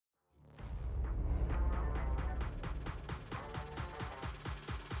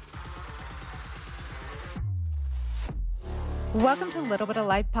Welcome to Little Bit of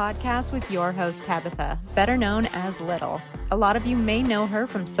Life podcast with your host, Tabitha, better known as Little. A lot of you may know her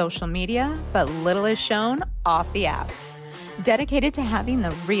from social media, but Little is shown off the apps. Dedicated to having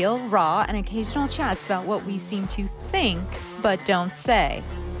the real, raw, and occasional chats about what we seem to think, but don't say.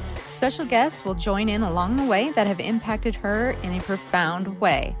 Special guests will join in along the way that have impacted her in a profound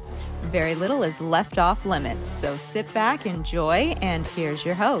way. Very little is left off limits, so sit back, enjoy, and here's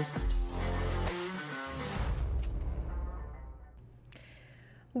your host.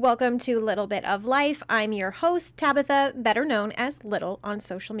 Welcome to Little Bit of Life. I'm your host, Tabitha, better known as Little on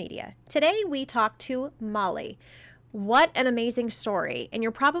social media. Today we talk to Molly. What an amazing story. And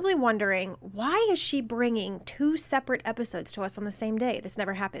you're probably wondering, why is she bringing two separate episodes to us on the same day? This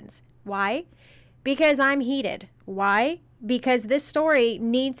never happens. Why? Because I'm heated. Why? Because this story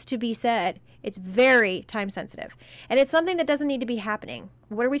needs to be said. It's very time sensitive. And it's something that doesn't need to be happening.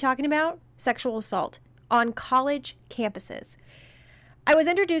 What are we talking about? Sexual assault on college campuses. I was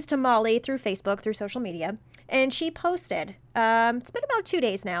introduced to Molly through Facebook, through social media, and she posted, it's been about 2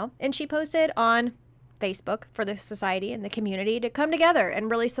 days now, and she posted on Facebook for the society and the community to come together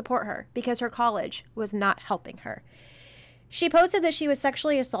and really support her because her college was not helping her. She posted that she was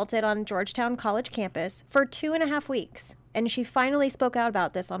sexually assaulted on Georgetown College campus for 2.5 weeks, and she finally spoke out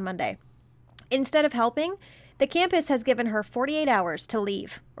about this on Monday. Instead of helping, the campus has given her 48 hours to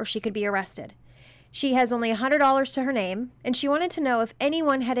leave, or she could be arrested. She has only $100 to her name, and she wanted to know if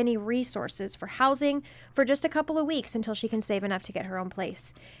anyone had any resources for housing for just a couple of weeks until she can save enough to get her own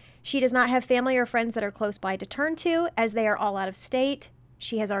place. She does not have family or friends that are close by to turn to, as they are all out of state.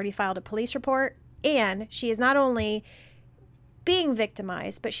 She has already filed a police report, and she is not only being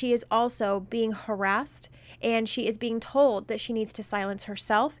victimized, but she is also being harassed, and she is being told that she needs to silence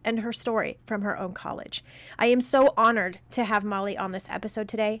herself and her story from her own college. I am so honored to have Molly on this episode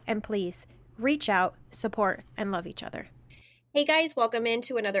today, and please reach out, support, and love each other. Hey guys, welcome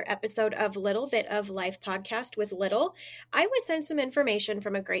into another episode of Little Bit of Life podcast with Little. I was sent some information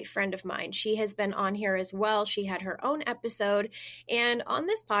from a great friend of mine. She has been on here as well. She had her own episode. And on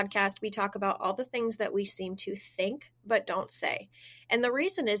this podcast, we talk about all the things that we seem to think, but don't say. And the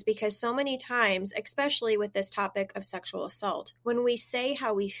reason is because so many times, especially with this topic of sexual assault, when we say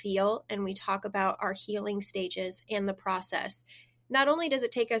how we feel and we talk about our healing stages and the process, not only does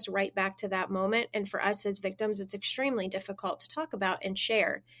it take us right back to that moment, and for us as victims, it's extremely difficult to talk about and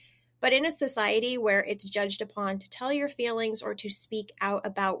share. But in a society where it's judged upon to tell your feelings or to speak out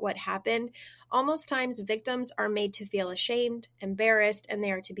about what happened, almost times victims are made to feel ashamed, embarrassed, and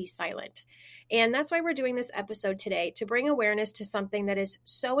they are to be silent. And that's why we're doing this episode today, to bring awareness to something that is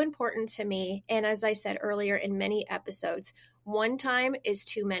so important to me. And as I said earlier in many episodes, one time is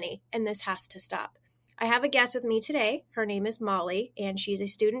too many, and this has to stop. I have a guest with me today. Her name is Molly, and she's a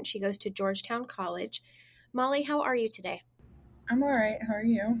student. She goes to Georgetown College. Molly, how are you today? I'm all right. How are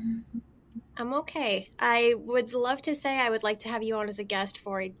you? I'm okay. I would love to say I would like to have you on as a guest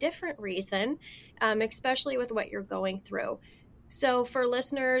for a different reason, especially with what you're going through. So for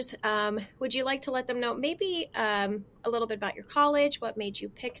listeners, would you like to let them know maybe a little bit about your college, what made you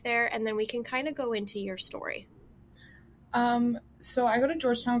pick there, and then we can kind of go into your story. So I go to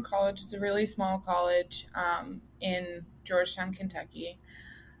Georgetown College. It's a really small college in Georgetown, Kentucky.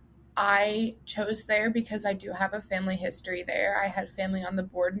 I chose there because I do have a family history there. I had family on the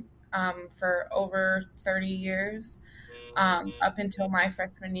board for over 30 years, up until my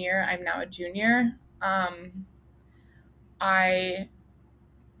freshman year. I'm now a junior. My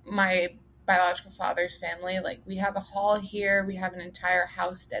biological father's family, like, we have a hall here. We have an entire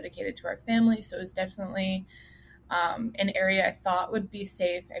house dedicated to our family, so it's definitely an area I thought would be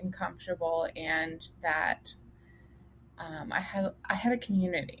safe and comfortable, and that I had a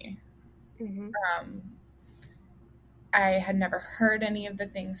community. Mm-hmm. I had never heard any of the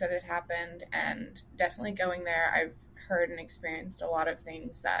things that had happened, and definitely going there, I've heard and experienced a lot of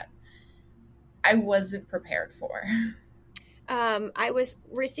things that I wasn't prepared for. I was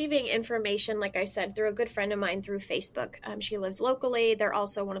receiving information, like I said, through a good friend of mine through Facebook. She lives locally. They're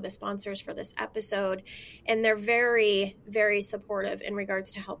also one of the sponsors for this episode, and they're very, very supportive in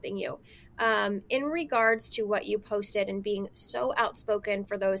regards to helping you. In regards to what you posted and being so outspoken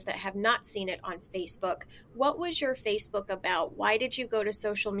for those that have not seen it on Facebook, what was your Facebook about? Why did you go to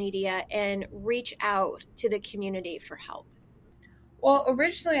social media and reach out to the community for help? Well,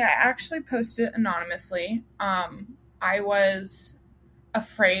 originally I actually posted anonymously. I was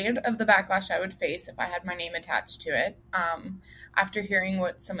afraid of the backlash I would face if I had my name attached to it. After hearing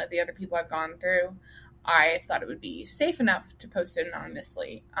what some of the other people had gone through, I thought it would be safe enough to post it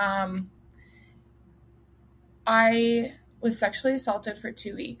anonymously. I was sexually assaulted for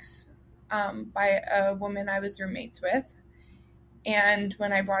 2 weeks by a woman I was roommates with, And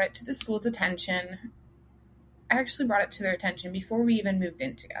when I brought it to the school's attention, I actually brought it to their attention before we even moved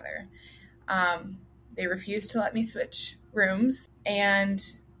in together. They refused to let me switch rooms, and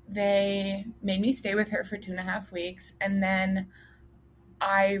they made me stay with her for 2.5 weeks. And then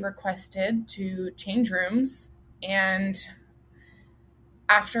I requested to change rooms. And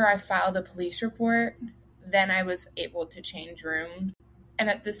after I filed a police report, then I was able to change rooms. And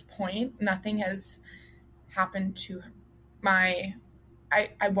at this point, nothing has happened to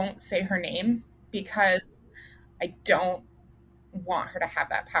I won't say her name because I don't want her to have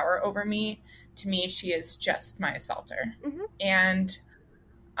that power over me. To me, she is just my assaulter. Mm-hmm. And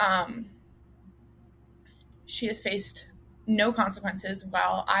she has faced no consequences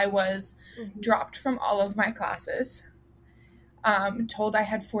while I was dropped from all of my classes, told I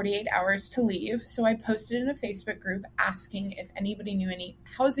had 48 hours to leave. So I posted in a Facebook group asking if anybody knew any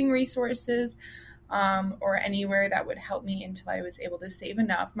housing resources or anywhere that would help me until I was able to save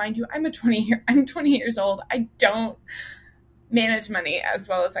enough. Mind you, I'm 20 years old. I don't manage money as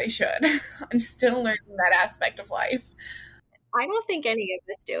well as I should. I'm still learning that aspect of life. I don't think any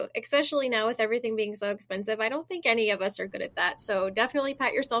of us do, especially now with everything being so expensive. I don't think any of us are good at that. So definitely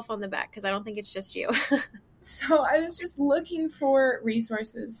pat yourself on the back because I don't think it's just you. So I was just looking for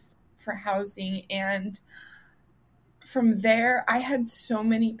resources for housing, and from there, I had so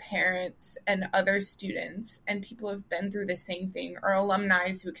many parents and other students and people who have been through the same thing, or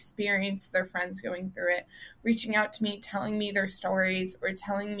alumni who experienced their friends going through it, reaching out to me, telling me their stories or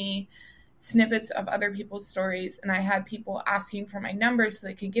telling me snippets of other people's stories. And I had people asking for my number so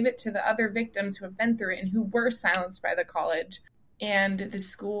they could give it to the other victims who have been through it and who were silenced by the college. And the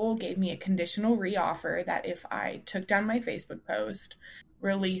school gave me a conditional reoffer that if I took down my Facebook post,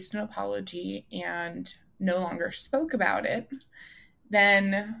 released an apology, and no longer spoke about it,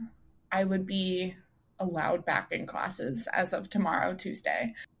 then I would be allowed back in classes as of tomorrow,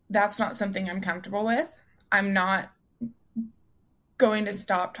 Tuesday. That's not something I'm comfortable with. I'm not going to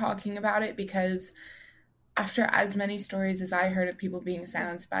stop talking about it because after as many stories as I heard of people being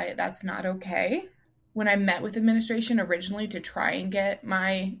silenced by it, that's not okay. When I met with administration originally to try and get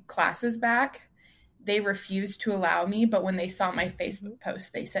my classes back, they refused to allow me, but when they saw my Facebook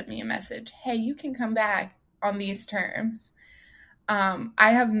post, they sent me a message. Hey, you can come back on these terms. I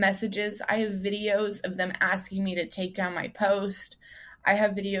have messages. I have videos of them asking me to take down my post. I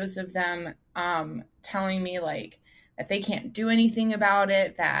have videos of them telling me that they can't do anything about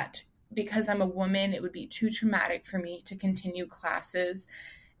it, that because I'm a woman, it would be too traumatic for me to continue classes,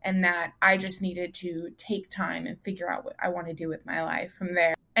 and that I just needed to take time and figure out what I want to do with my life from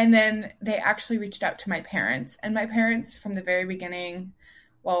there. And then they actually reached out to my parents. And my parents, from the very beginning,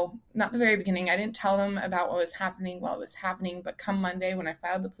 well, not the very beginning, I didn't tell them about what was happening while it was happening, but come Monday when I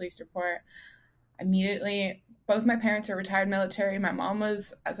filed the police report, immediately, both my parents are retired military. My mom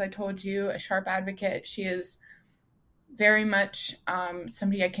was, as I told you, a sharp advocate. She is very much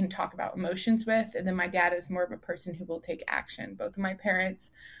somebody I can talk about emotions with. And then my dad is more of a person who will take action. Both of my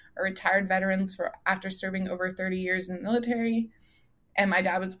parents are retired veterans after serving over 30 years in the military. And my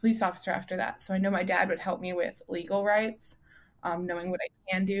dad was a police officer after that. So I know my dad would help me with legal rights, knowing what I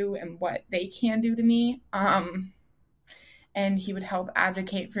can do and what they can do to me. And he would help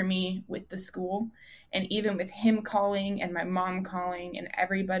advocate for me with the school. And even with him calling and my mom calling and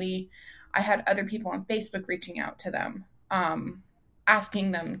everybody, I had other people on Facebook reaching out to them,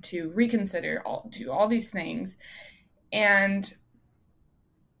 asking them to reconsider all these things. And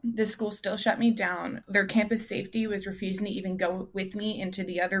the school still shut me down. Their campus safety was refusing to even go with me into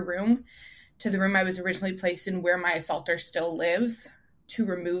the other room, to the room I was originally placed in where my assaulter still lives, to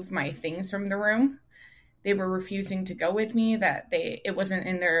remove my things from the room. They were refusing to go with me, that it wasn't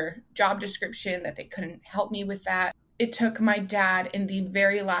in their job description, that they couldn't help me with that. It took my dad in the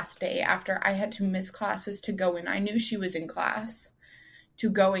very last day after I had to miss classes to go in. I knew she was in class,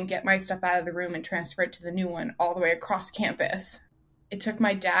 to go and get my stuff out of the room and transfer it to the new one all the way across campus. It took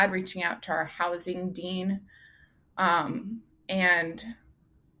my dad reaching out to our housing dean and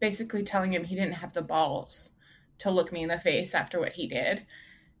basically telling him he didn't have the balls to look me in the face after what he did,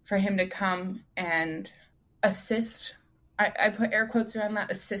 for him to come and assist. I put air quotes around that,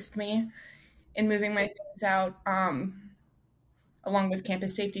 assist me in moving my things out, along with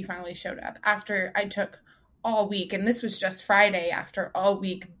campus safety finally showed up after I took all week. And this was just Friday, after all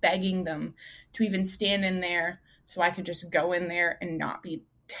week begging them to even stand in there so I could just go in there and not be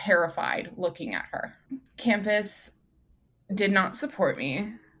terrified looking at her. Campus did not support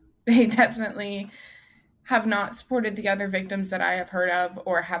me. They definitely have not supported the other victims that I have heard of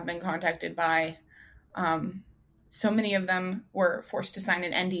or have been contacted by. So many of them were forced to sign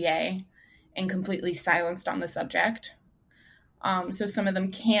an NDA and completely silenced on the subject. So some of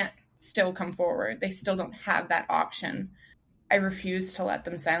them can't still come forward. They still don't have that option. I refuse to let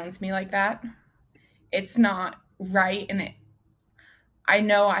them silence me like that. It's not right. And I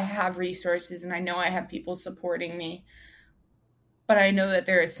know I have resources and I know I have people supporting me, but I know that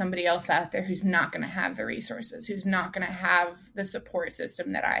there is somebody else out there who's not going to have the resources, who's not going to have the support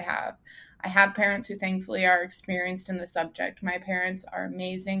system that I have. I have parents who thankfully are experienced in the subject. My parents are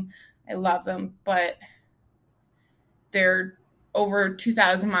amazing. I love them, but they're over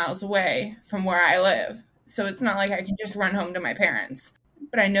 2,000 miles away from where I live. So it's not like I can just run home to my parents.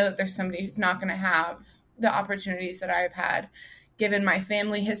 But I know that there's somebody who's not going to have the opportunities that I've had. Given my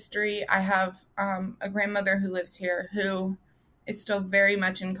family history, I have a grandmother who lives here who is still very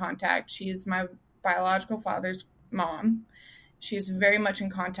much in contact. She is my biological father's mom. She is very much in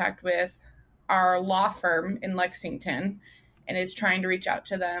contact with our law firm in Lexington and is trying to reach out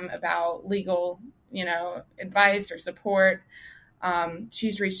to them about legal, advice or support.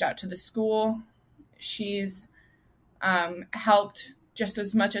 She's reached out to the school. She's helped just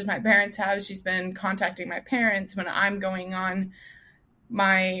as much as my parents have. She's been contacting my parents when I'm going on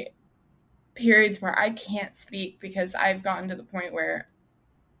my periods where I can't speak because I've gotten to the point where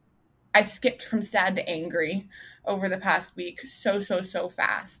I skipped from sad to angry over the past week so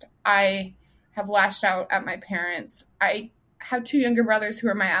fast. I have lashed out at my parents. I have two younger brothers who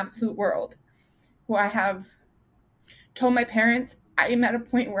are my absolute world, who I have told my parents I am at a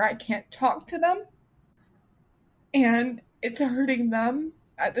point where I can't talk to them. And it's hurting them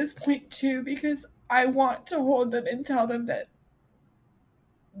at this point too, because I want to hold them and tell them that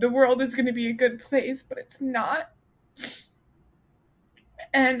the world is going to be a good place, but it's not.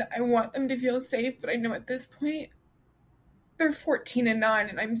 And I want them to feel safe, but I know at this point they're 14 and 9,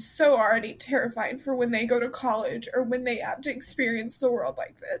 and I'm so already terrified for when they go to college or when they have to experience the world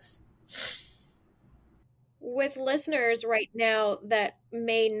like this. With listeners right now that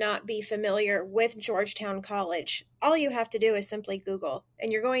may not be familiar with Georgetown College, all you have to do is simply Google,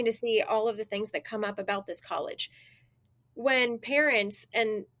 and you're going to see all of the things that come up about this college. When parents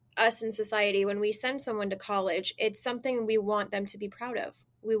and us in society, when we send someone to college, it's something we want them to be proud of.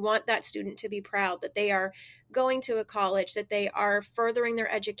 We want that student to be proud that they are going to a college, that they are furthering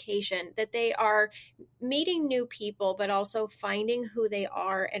their education, that they are meeting new people, but also finding who they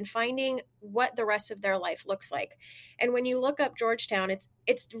are and finding what the rest of their life looks like. And when you look up Georgetown,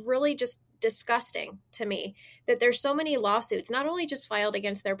 it's really just disgusting to me that there's so many lawsuits, not only just filed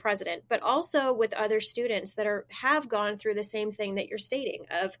against their president, but also with other students that have gone through the same thing that you're stating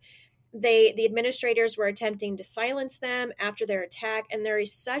of the administrators were attempting to silence them after their attack, and there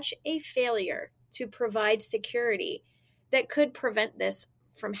is such a failure to provide security that could prevent this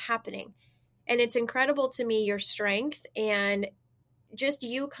from happening. And it's incredible to me, your strength and just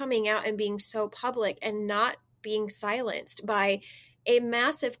you coming out and being so public and not being silenced by a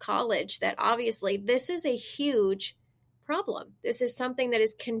massive college that obviously this is a huge problem. This is something that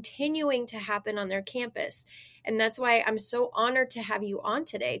is continuing to happen on their campus. And that's why I'm so honored to have you on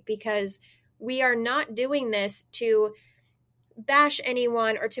today, because we are not doing this to bash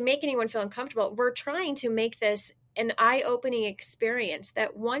anyone or to make anyone feel uncomfortable. We're trying to make this an eye-opening experience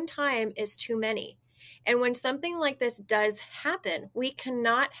that one time is too many. And when something like this does happen, we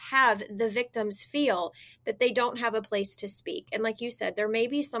cannot have the victims feel that they don't have a place to speak. And like you said, there may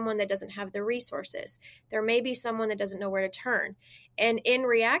be someone that doesn't have the resources. There may be someone that doesn't know where to turn. And in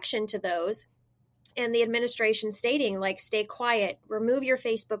reaction to those, and the administration stating like, stay quiet, remove your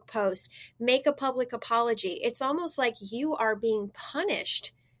Facebook post, make a public apology, it's almost like you are being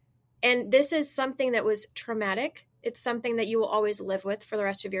punished. And this is something that was traumatic. It's something that you will always live with for the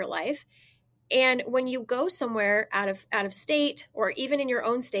rest of your life. And when you go somewhere out of state or even in your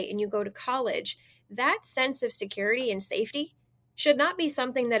own state and you go to college, that sense of security and safety should not be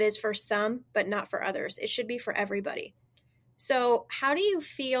something that is for some, but not for others. It should be for everybody. So how do you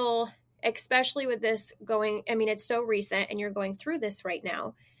feel, especially with this going, I mean, it's so recent and you're going through this right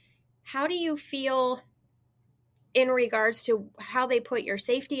now. How do you feel in regards to how they put your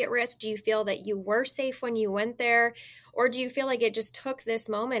safety at risk? Do you feel that you were safe when you went there? Or do you feel like it just took this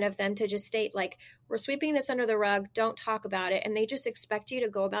moment of them to just state like, we're sweeping this under the rug, don't talk about it, and they just expect you to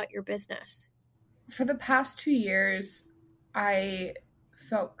go about your business? For the past 2 years, I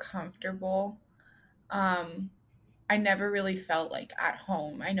felt comfortable. I never really felt like at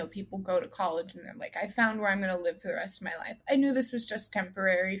home. I know people go to college and they're like, I found where I'm going to live for the rest of my life. I knew this was just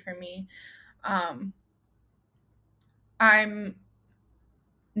temporary for me.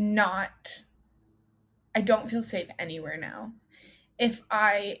 I don't feel safe anywhere now. If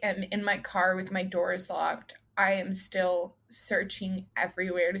I am in my car with my doors locked, I am still searching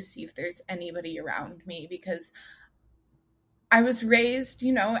everywhere to see if there's anybody around me, because I was raised,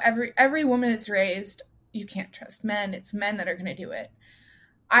 every woman is raised, you can't trust men. It's men that are going to do it.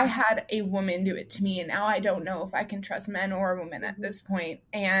 I had a woman do it to me, and now I don't know if I can trust men or women at this point.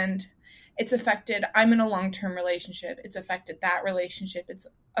 And it's affected, I'm in a long-term relationship. It's affected that relationship. It's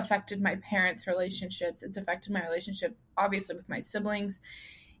affected my parents' relationships. It's affected my relationship, obviously, with my siblings.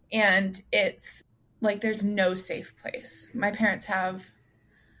 And it's like, there's no safe place. My parents have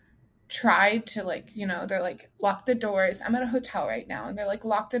tried to, they're like, lock the doors. I'm at a hotel right now, and they're like,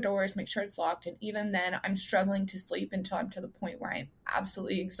 lock the doors, make sure it's locked. And even then, I'm struggling to sleep until I'm to the point where I'm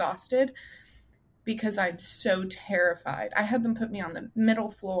absolutely exhausted because I'm so terrified. I had them put me on the middle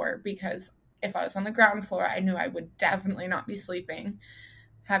floor because if I was on the ground floor, I knew I would definitely not be sleeping,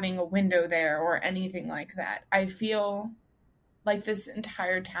 having a window there or anything like that. I feel like this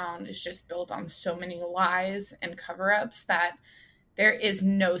entire town is just built on so many lies and cover-ups that there is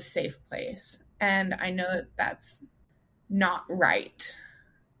no safe place. And I know that that's not right.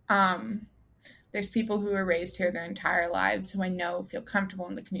 There's people who were raised here their entire lives who I know feel comfortable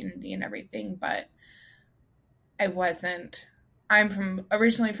in the community and everything, but I wasn't. I'm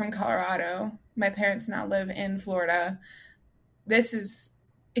originally from Colorado. My parents now live in Florida. It's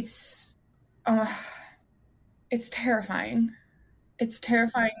terrifying. It's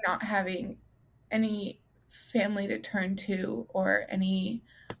terrifying not having any family to turn to or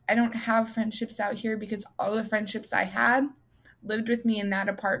I don't have friendships out here because all the friendships I had lived with me in that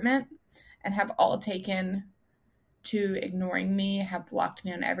apartment and have all taken to ignoring me, have blocked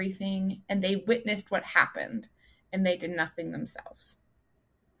me on everything, and they witnessed what happened and they did nothing themselves.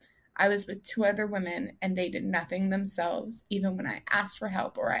 I was with 2 other women and they did nothing themselves, even when I asked for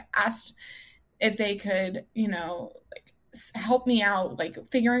help or I asked if they could, help me out,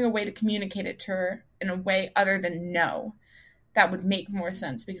 figuring a way to communicate it to her in a way other than no. That would make more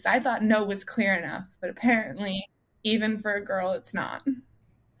sense because I thought no was clear enough, but apparently even for a girl, it's not.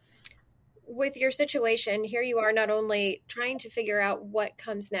 With your situation, here you are not only trying to figure out what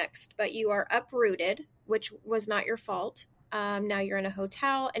comes next, but you are uprooted, which was not your fault. Now you're in a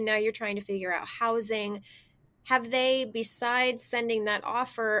hotel and now you're trying to figure out housing. Have they, besides sending that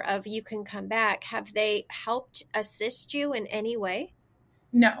offer of you can come back, have they helped assist you in any way?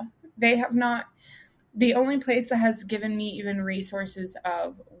 No, they have not. The only place that has given me even resources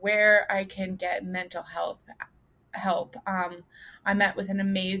of where I can get mental health help, I met with an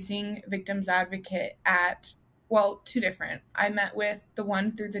amazing victims advocate at, 2 different. I met with the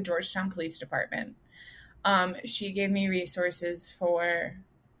one through the Georgetown Police Department. She gave me resources for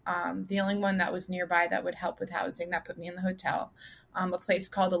the only one that was nearby that would help with housing that put me in the hotel, a place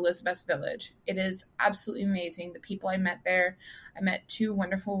called Elizabeth's Village. It is absolutely amazing. The people I met there, I met 2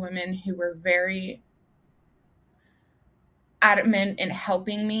 wonderful women who were very adamant in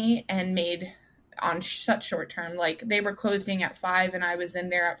helping me and made on such short term. They were closing at 5 and I was in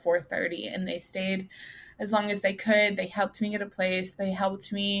there at 4:30 and they stayed as long as they could. They helped me get a place. They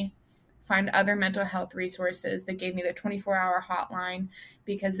helped me find other mental health resources. They gave me the 24-hour hotline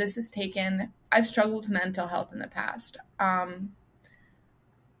because I've struggled with mental health in the past.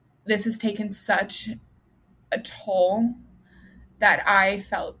 This has taken such a toll that I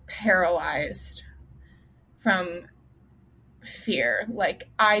felt paralyzed from fear.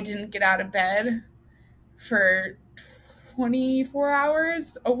 I didn't get out of bed for 24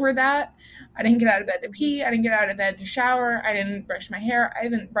 hours over that. I didn't get out of bed to pee. I didn't get out of bed to shower. I didn't brush my hair. I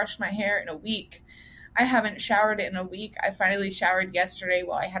haven't brushed my hair in a week. I haven't showered in a week. I finally showered yesterday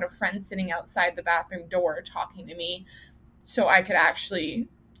while I had a friend sitting outside the bathroom door talking to me so I could actually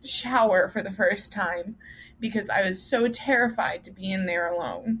shower for the first time because I was so terrified to be in there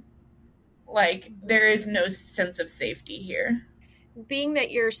alone. There is no sense of safety here. Being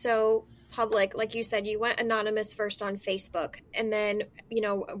that you're so public, like you said, you went anonymous first on Facebook. And then,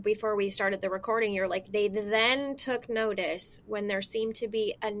 before we started the recording, you're like, they then took notice when there seemed to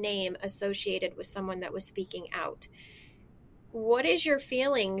be a name associated with someone that was speaking out. What is your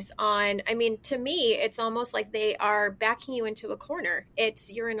feelings on, to me, it's almost like they are backing you into a corner.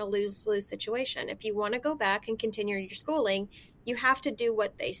 You're in a lose-lose situation. If you want to go back and continue your schooling, you have to do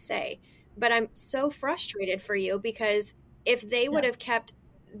what they say. But I'm so frustrated for you because if they would have kept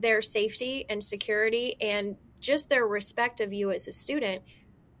their safety and security and just their respect of you as a student,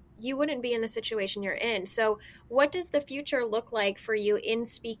 you wouldn't be in the situation you're in. So what does the future look like for you in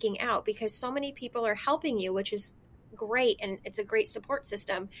speaking out? Because so many people are helping you, which is great, and it's a great support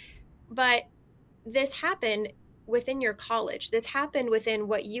system. But this happened within your college. This happened within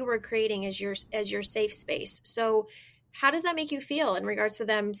what you were creating as your safe space. So how does that make you feel in regards to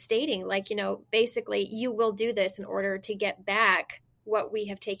them stating, basically, you will do this in order to get back what we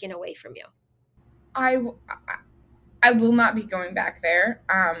have taken away from you? I will not be going back there.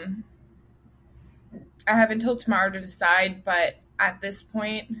 I have until tomorrow to decide, but at this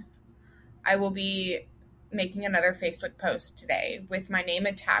point, I will be making another Facebook post today with my name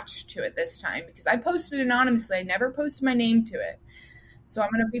attached to it this time, because I posted anonymously. I never posted my name to it. So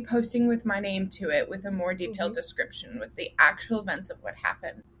I'm going to be posting with my name to it with a more detailed description with the actual events of what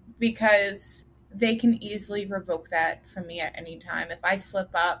happened, because they can easily revoke that from me at any time. If I slip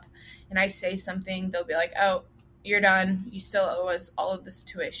up and I say something, they'll be like, oh, you're done. You still owe us all of this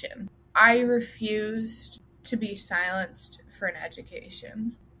tuition. I refused to be silenced for an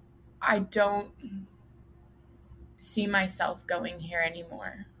education. I don't see myself going here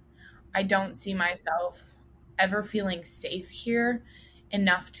anymore. I don't see myself ever feeling safe here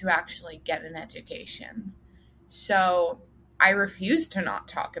enough to actually get an education. So I refuse to not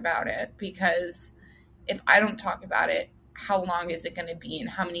talk about it, because if I don't talk about it, how long is it going to be, and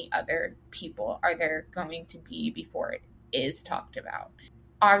how many other people are there going to be before it is talked about?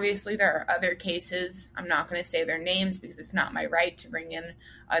 Obviously, there are other cases. I'm not going to say their names because it's not my right to bring in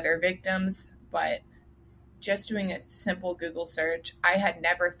other victims, but just doing a simple Google search, I had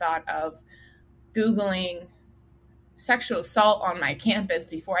never thought of Googling sexual assault on my campus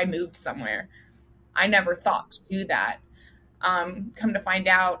before I moved somewhere. I never thought to do that. Come to find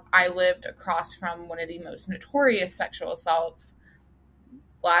out, I lived across from one of the most notorious sexual assaults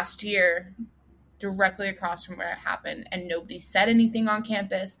last year, directly across from where it happened, and nobody said anything on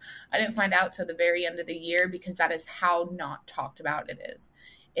campus. I didn't find out till the very end of the year, because that is how not talked about it is.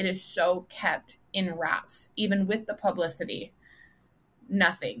 It is so kept in wraps. Even with the publicity,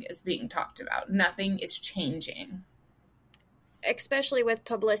 nothing is being talked about. Nothing is changing. Especially with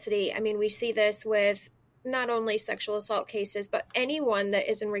publicity. I mean, we see this with not only sexual assault cases, but anyone that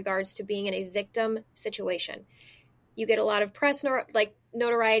is in regards to being in a victim situation. You get a lot of press,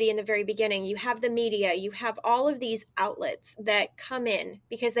 notoriety in the very beginning. You have the media. You have all of these outlets that come in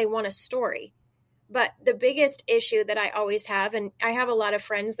because they want a story. But the biggest issue that I always have, and I have a lot of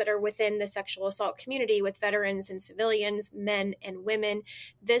friends that are within the sexual assault community with veterans and civilians, men and women,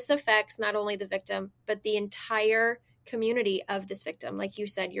 this affects not only the victim, but the entire community of this victim. Like you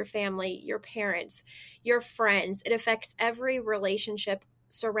said, your family, your parents, your friends. It affects every relationship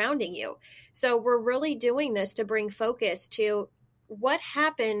surrounding you. So we're really doing this to bring focus to what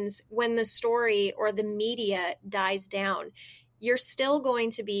happens when the story or the media dies down. You're still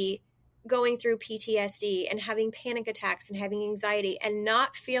going to be going through PTSD and having panic attacks and having anxiety and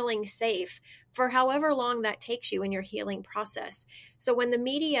not feeling safe for however long that takes you in your healing process. So when the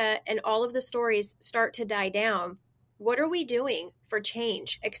media and all of the stories start to die down, what are we doing for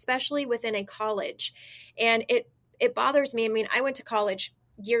change, especially within a college? And it bothers me. I mean, I went to college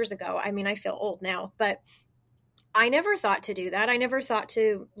years ago. I mean, I feel old now, but I never thought to do that. I never thought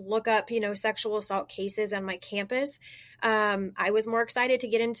to look up, sexual assault cases on my campus. I was more excited to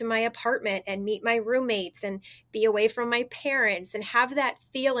get into my apartment and meet my roommates and be away from my parents and have that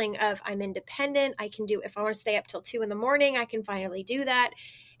feeling of I'm independent. I can do, if I want to stay up till 2 a.m, I can finally do that.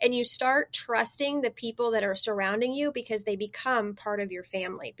 And you start trusting the people that are surrounding you because they become part of your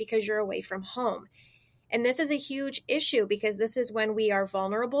family because you're away from home. And this is a huge issue because this is when we are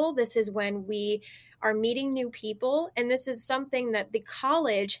vulnerable. This is when we are meeting new people. And this is something that the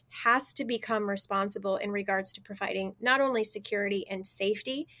college has to become responsible in regards to providing not only security and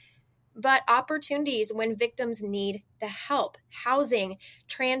safety, but opportunities when victims need the help, housing,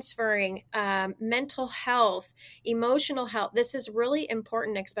 transferring, mental health, emotional health. This is really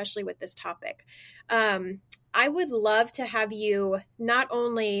important, especially with this topic. I would love to have you not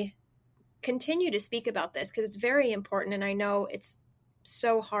only continue to speak about this because it's very important. And I know it's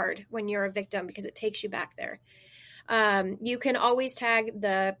so hard when you're a victim because it takes you back there. You can always tag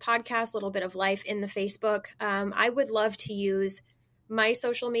the podcast Little Bit of Life in the Facebook. I would love to use my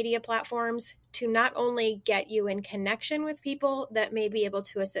social media platforms to not only get you in connection with people that may be able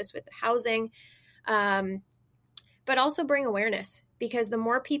to assist with the housing, but also bring awareness, because the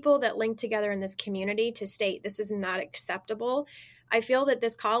more people that link together in this community to state this is not acceptable, I feel that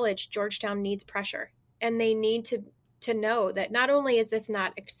this college, Georgetown, needs pressure, and they need to know that not only is this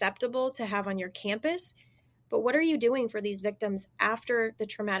not acceptable to have on your campus, but what are you doing for these victims after the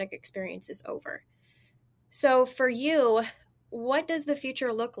traumatic experience is over? So for you, what does the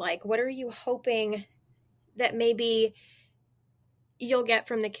future look like? What are you hoping that maybe you'll get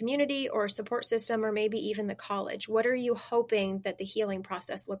from the community or support system, or maybe even the college? What are you hoping that the healing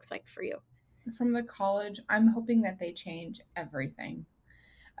process looks like for you? From the college, I'm hoping that they change everything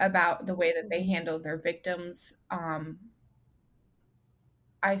about the way that they handle their victims.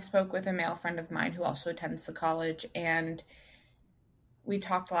 I spoke with a male friend of mine who also attends the college, and we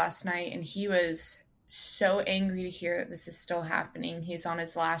talked last night, and he was so angry to hear that this is still happening. He's on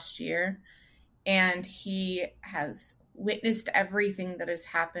his last year, and he has witnessed everything that has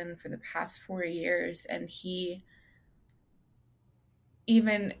happened for the past 4 years. And he,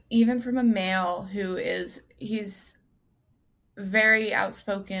 even from a male he's very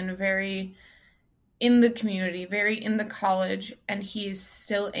outspoken, very in the community, very in the college, and he's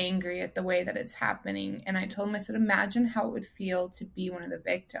still angry at the way that it's happening. And I told him, I said, imagine how it would feel to be one of the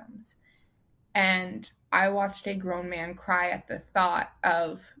victims. And I watched a grown man cry at the thought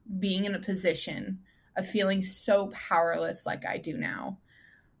of being in a position of feeling so powerless like I do now.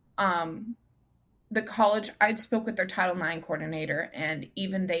 The college, I spoke with their Title IX coordinator, and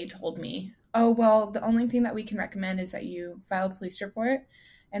even they told me, oh, well, the only thing that we can recommend is that you file a police report,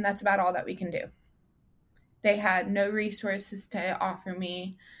 and that's about all that we can do. They had no resources to offer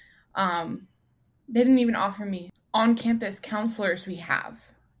me. They didn't even offer me on-campus counselors we have.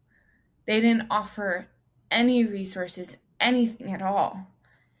 They didn't offer any resources, anything at all.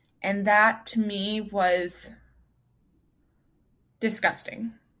 And that, to me, was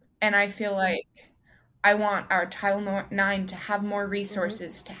disgusting. And I feel like I want our Title IX to have more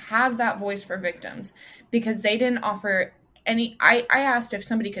resources, to have that voice for victims, because they didn't offer any. I asked if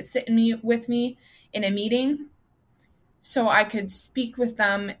somebody could sit with me in a meeting so I could speak with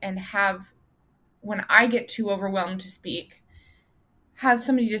them and have, when I get too overwhelmed to speak, have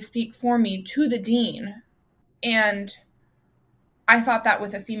somebody to speak for me to the dean. And I thought that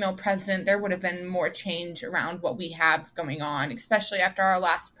with a female president, there would have been more change around what we have going on, especially after our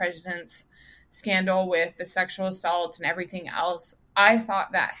last president's scandal with the sexual assault and everything else. I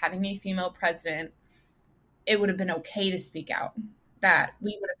thought that having a female president, it would have been okay to speak out, that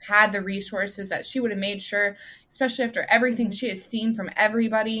we would have had the resources, that she would have made sure, especially after everything she has seen from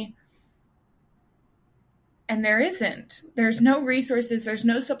everybody. And there isn't. There's no resources. There's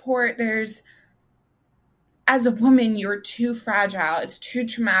no support. As a woman, you're too fragile. It's too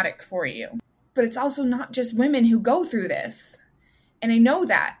traumatic for you. But it's also not just women who go through this. And I know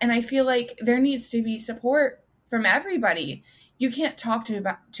that. And I feel like there needs to be support from everybody. You can't talk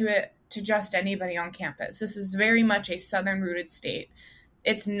to just anybody on campus. This is very much a Southern-rooted state.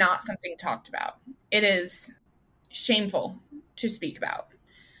 It's not something talked about. It is shameful to speak about.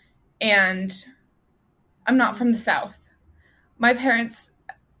 And I'm not from the South. My parents,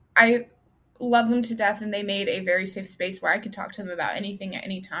 I love them to death, and they made a very safe space where I could talk to them about anything at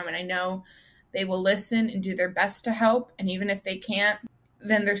any time. And I know they will listen and do their best to help. And even if they can't,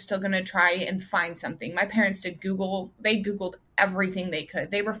 then they're still going to try and find something. My parents did Google. They Googled everything they could.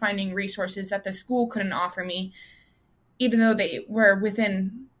 They were finding resources that the school couldn't offer me, even though they were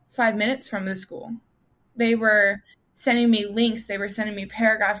within 5 minutes from the school. They were sending me links. They were sending me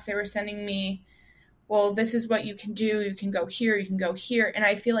paragraphs. They were sending me, well, this is what you can do. You can go here. You can go here. And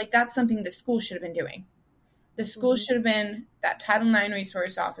I feel like that's something the school should have been doing. The school should have been that Title IX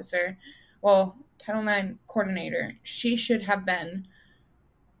resource officer, Title IX coordinator. She should have been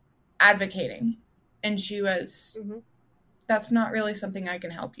advocating. And she was, that's not really something I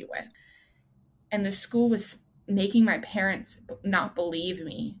can help you with. And the school was making my parents not believe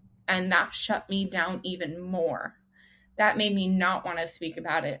me. And that shut me down even more. That made me not want to speak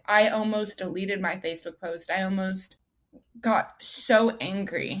about it. I almost deleted my Facebook post. I almost got so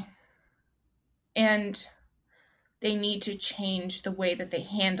angry. And they need to change the way that they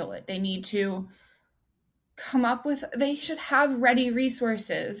handle it. They need to they should have ready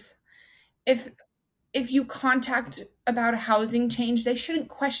resources. If you contact about a housing change, they shouldn't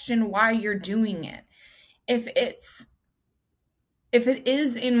question why you're doing it. If it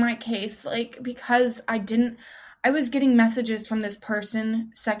is in my case, because I was getting messages from this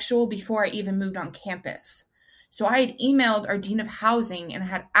person sexual before I even moved on campus. So I had emailed our dean of housing and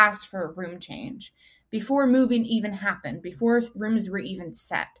had asked for a room change before moving even happened, before rooms were even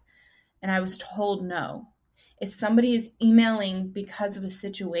set. And I was told no. If somebody is emailing because of a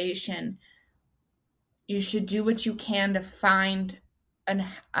situation, you should do what you can to find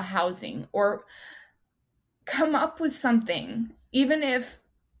a housing or come up with something. Even if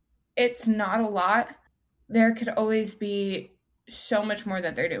it's not a lot, there could always be so much more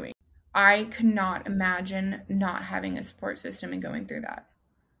that they're doing. I could not imagine not having a support system and going through that.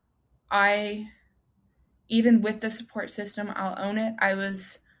 Even with the support system, I'll own it. I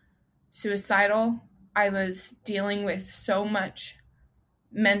was suicidal. I was dealing with so much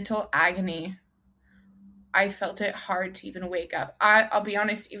mental agony. I felt it hard to even wake up. I'll be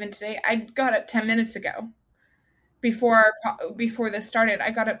honest, even today, I got up 10 minutes ago. Before this started,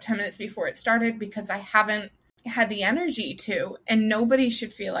 I got up 10 minutes before it started because I haven't had the energy to, and nobody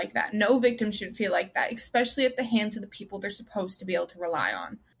should feel like that. No victim should feel like that, especially at the hands of the people they're supposed to be able to rely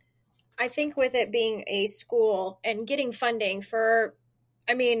on. I think with it being a school and getting funding for,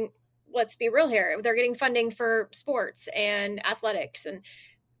 I mean, let's be real here. They're getting funding for sports and athletics, and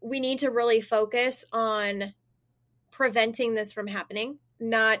we need to really focus on preventing this from happening,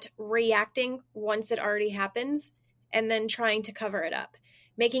 not reacting once it already happens and then trying to cover it up,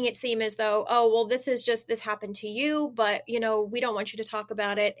 making it seem as though, oh, well, this happened to you, but we don't want you to talk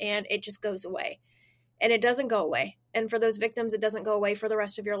about it, and it just goes away. And it doesn't go away. And for those victims, it doesn't go away for the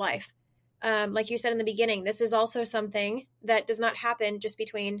rest of your life. Like you said in the beginning, this is also something that does not happen just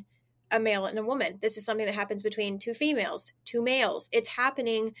between a male and a woman. This is something that happens between two females, two males. It's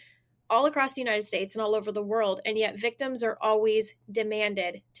happening all across the United States and all over the world. And yet victims are always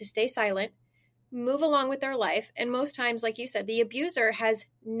demanded to stay silent, move along with their life. And most times, like you said, the abuser has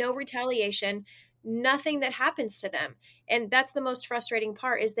no retaliation, nothing that happens to them. And that's the most frustrating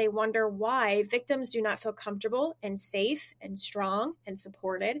part, is they wonder why victims do not feel comfortable and safe and strong and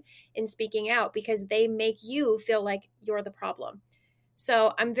supported in speaking out, because they make you feel like you're the problem.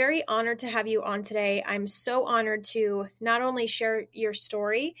 So I'm very honored to have you on today. I'm so honored to not only share your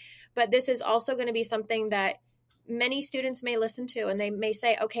story, but this is also going to be something that many students may listen to, and they may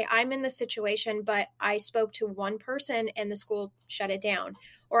say, okay, I'm in this situation, but I spoke to one person and the school shut it down,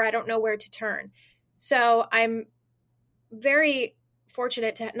 or I don't know where to turn. So I'm very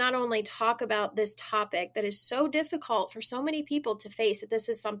fortunate to not only talk about this topic that is so difficult for so many people to face, that this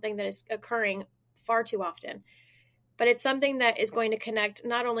is something that is occurring far too often, but it's something that is going to connect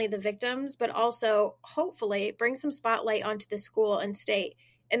not only the victims, but also hopefully bring some spotlight onto the school and state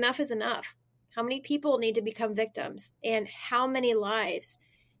enough is enough. How many people need to become victims, and how many lives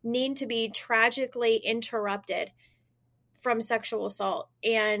need to be tragically interrupted from sexual assault?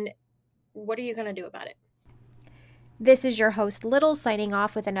 And what are you going to do about it? This is your host, Little, signing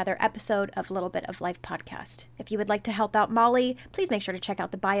off with another episode of Little Bit of Life podcast. If you would like to help out Molly, please make sure to check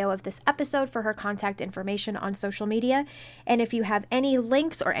out the bio of this episode for her contact information on social media. And if you have any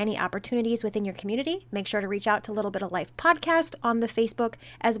links or any opportunities within your community, make sure to reach out to Little Bit of Life podcast on the Facebook,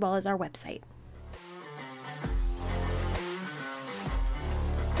 as well as our website.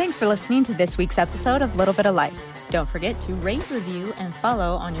 Thanks for listening to this week's episode of Little Bit of Life. Don't forget to rate, review, and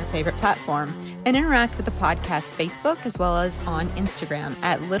follow on your favorite platform, and interact with the podcast Facebook as well as on Instagram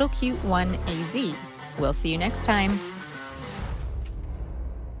at LittleCute1AZ. We'll see you next time.